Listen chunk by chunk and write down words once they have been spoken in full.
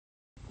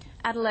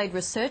Adelaide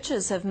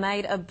researchers have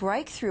made a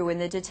breakthrough in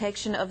the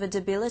detection of a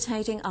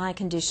debilitating eye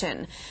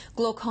condition.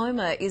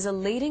 Glaucoma is a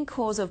leading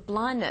cause of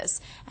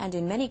blindness and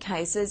in many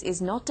cases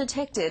is not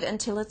detected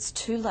until it's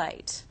too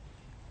late.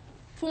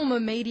 Former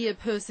media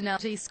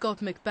personality Scott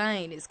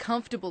McBain is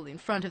comfortable in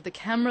front of the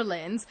camera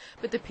lens,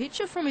 but the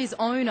picture from his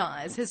own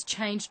eyes has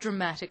changed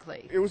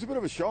dramatically. It was a bit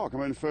of a shock. I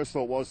mean, the first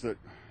thought was that,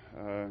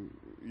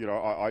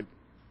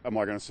 am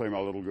I going to see my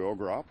little girl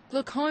grow up?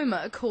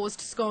 Glaucoma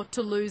caused Scott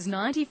to lose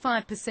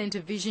 95%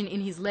 of vision in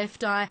his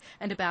left eye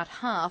and about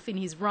half in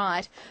his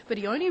right, but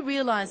he only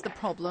realised the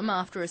problem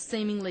after a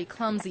seemingly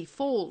clumsy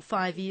fall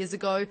 5 years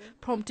ago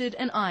prompted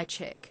an eye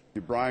check.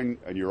 Your brain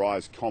and your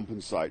eyes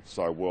compensate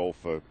so well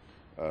for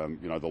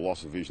the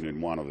loss of vision in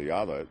one or the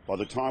other. By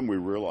the time we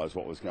realised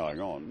what was going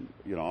on,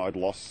 I'd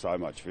lost so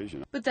much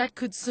vision. But that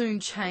could soon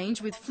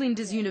change, with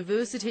Flinders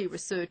University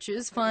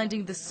researchers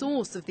finding the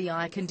source of the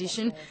eye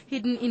condition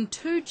hidden in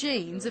 2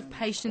 genes of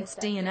patients'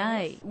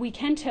 DNA. We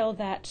can tell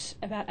that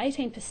about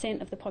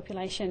 18% of the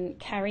population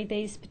carry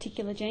these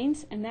particular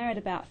genes, and they're at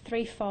about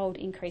 3-fold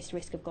increased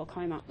risk of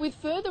glaucoma. With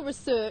further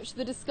research,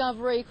 the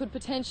discovery could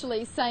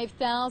potentially save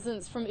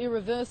thousands from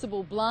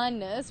irreversible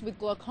blindness, with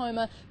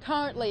glaucoma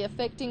currently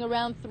affecting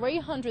around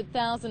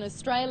 300,000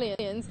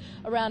 Australians,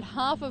 around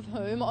half of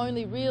whom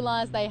only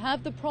realise they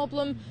have the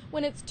problem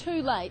when it's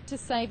too late to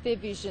save their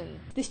vision.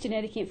 This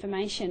genetic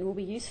information will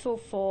be useful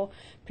for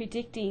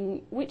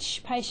predicting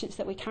which patients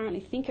that we currently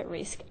think at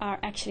risk are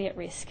actually at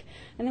risk,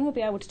 and then we'll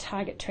be able to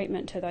target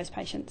treatment to those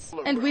patients.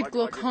 And with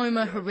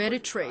glaucoma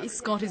hereditary,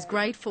 Scott is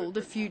grateful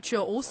the future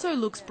also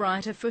looks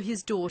brighter for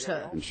his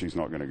daughter. And she's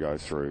not going to go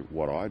through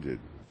what I did.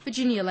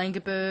 Virginia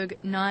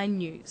Langerberg, 9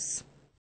 News.